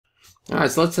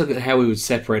Alright, so let's look at how we would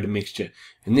separate a mixture.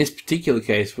 In this particular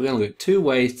case, we're going to look at two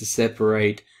ways to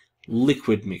separate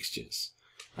liquid mixtures.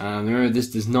 Remember, this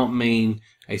does not mean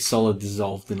a solid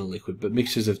dissolved in a liquid, but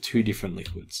mixtures of two different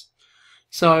liquids.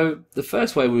 So the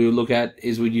first way we would look at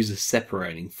is we'd use a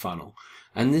separating funnel.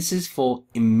 And this is for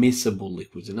immiscible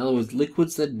liquids. In other words,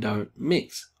 liquids that don't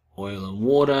mix. Oil and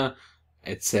water,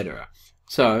 etc.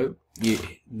 So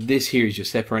this here is your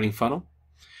separating funnel.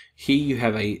 Here you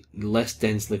have a less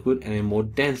dense liquid and a more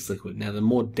dense liquid. Now the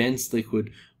more dense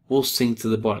liquid will sink to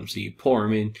the bottom. So you pour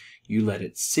them in, you let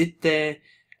it sit there,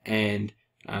 and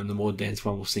the more dense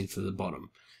one will sink to the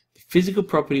bottom. The physical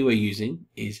property we're using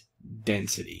is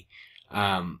density.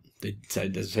 So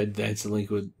as I said, denser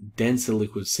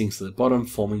liquid sinks to the bottom,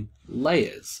 forming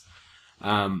layers.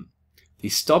 The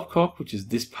stopcock, which is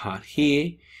this part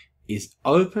here, is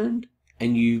opened,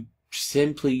 and you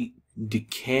simply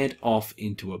decant off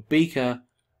into a beaker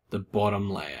the bottom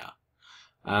layer.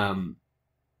 I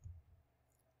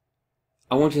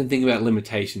want you to think about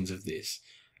limitations of this.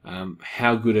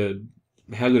 How good a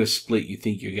split you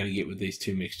think you're going to get with these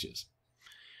two mixtures.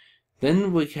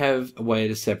 Then we have a way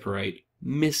to separate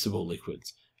miscible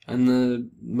liquids, and the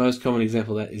most common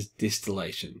example of that is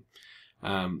distillation.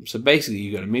 So basically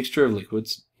you've got a mixture of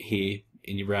liquids here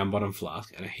in your round bottom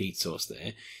flask and a heat source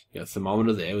there. You've got a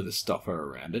thermometer there with a stopper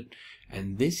around it,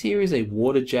 and this here is a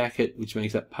water jacket which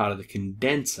makes up part of the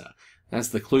condenser. That's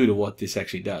the clue to what this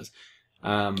actually does.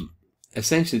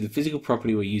 Essentially the physical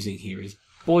property we're using here is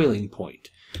boiling point.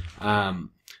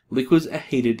 Liquids are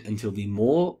heated until the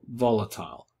more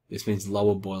volatile, this means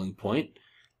lower boiling point,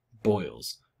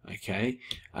 boils. Okay,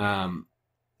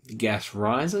 the gas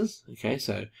rises. Okay,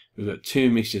 so we've got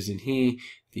two mixtures in here.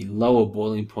 The lower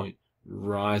boiling point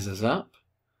rises up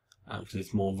because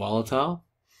it's more volatile,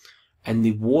 and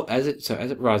the water as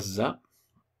it rises up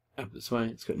this way,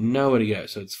 it's got nowhere to go,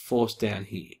 so it's forced down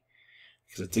here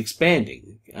because it's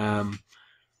expanding.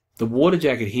 The water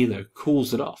jacket here though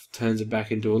cools it off, turns it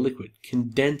back into a liquid,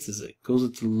 condenses it, cools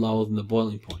it to lower than the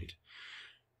boiling point.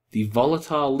 The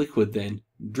volatile liquid then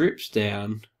drips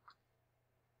down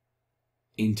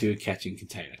into a catching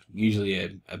container,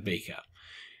 usually a beaker.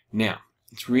 Now,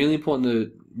 it's really important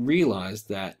to realize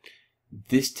that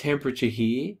this temperature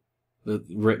here,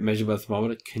 measured by the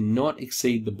thermometer, cannot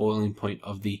exceed the boiling point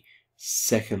of the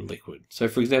second liquid. So,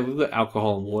 for example, we've got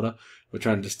alcohol and water. We're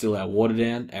trying to distill our water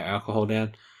down, our alcohol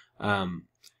down.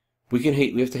 We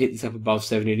have to heat this up above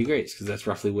 70 degrees because that's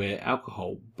roughly where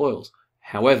alcohol boils.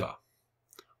 However,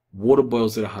 water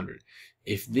boils at 100.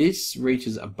 If this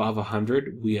reaches above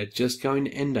 100, we are just going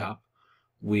to end up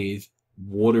with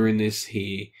water in this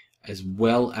here as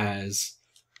well as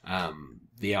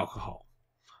the alcohol.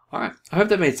 Alright, I hope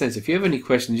that made sense. If you have any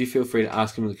questions, you feel free to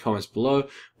ask them in the comments below.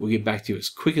 We'll get back to you as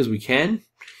quick as we can.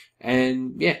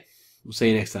 And yeah, we'll see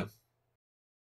you next time.